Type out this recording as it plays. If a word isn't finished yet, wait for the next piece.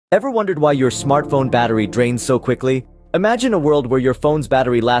Ever wondered why your smartphone battery drains so quickly? Imagine a world where your phone's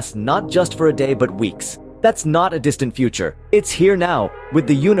battery lasts not just for a day but weeks. That's not a distant future. It's here now with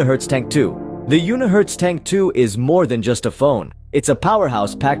the Unihertz Tank 2. The Unihertz Tank 2 is more than just a phone. It's a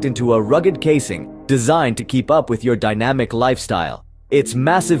powerhouse packed into a rugged casing designed to keep up with your dynamic lifestyle. Its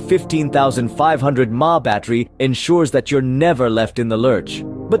massive 15,500 mAh battery ensures that you're never left in the lurch.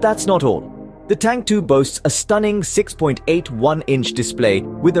 But that's not all. The Tank 2 boasts a stunning 6.81-inch display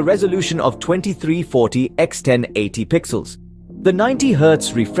with a resolution of 2340 x 1080 pixels. The 90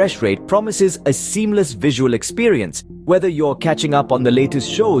 Hz refresh rate promises a seamless visual experience, whether you're catching up on the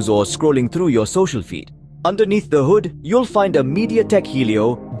latest shows or scrolling through your social feed. Underneath the hood, you'll find a MediaTek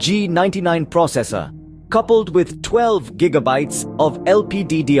Helio G99 processor, coupled with 12 GB of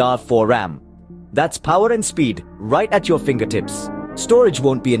LPDDR4 RAM. That's power and speed right at your fingertips. Storage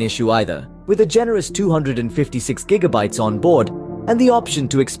won't be an issue either, with a generous 256 GB on board and the option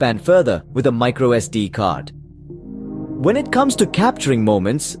to expand further with a microSD card. When it comes to capturing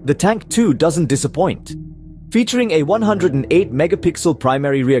moments, the Tank 2 doesn't disappoint. Featuring a 108-megapixel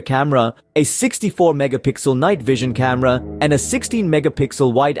primary rear camera, a 64-megapixel night vision camera, and a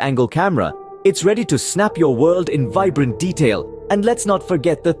 16-megapixel wide-angle camera, it's ready to snap your world in vibrant detail. And let's not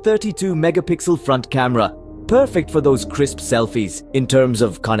forget the 32-megapixel front camera, perfect for those crisp selfies. In terms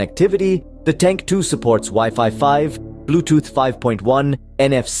of connectivity, the Tank 2 supports Wi-Fi 5, Bluetooth 5.1,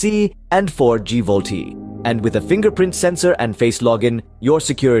 NFC, and 4G VoLTE. And with a fingerprint sensor and face login, your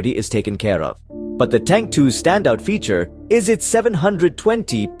security is taken care of. But the Tank 2's standout feature is its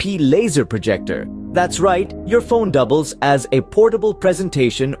 720p laser projector. That's right, your phone doubles as a portable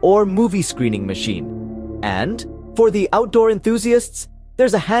presentation or movie screening machine. And for the outdoor enthusiasts,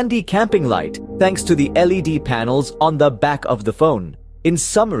 there's a handy camping light thanks to the LED panels on the back of the phone. In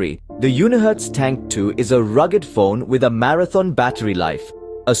summary, the Unihertz Tank 2 is a rugged phone with a marathon battery life,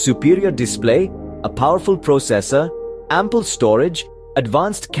 a superior display, a powerful processor, ample storage,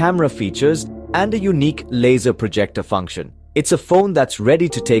 advanced camera features, and a unique laser projector function. It's a phone that's ready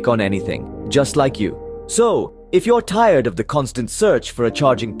to take on anything, just like you. So, if you're tired of the constant search for a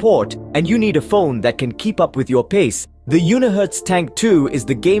charging port and you need a phone that can keep up with your pace, the Unihertz Tank 2 is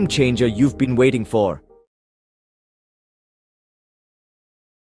the game changer you've been waiting for.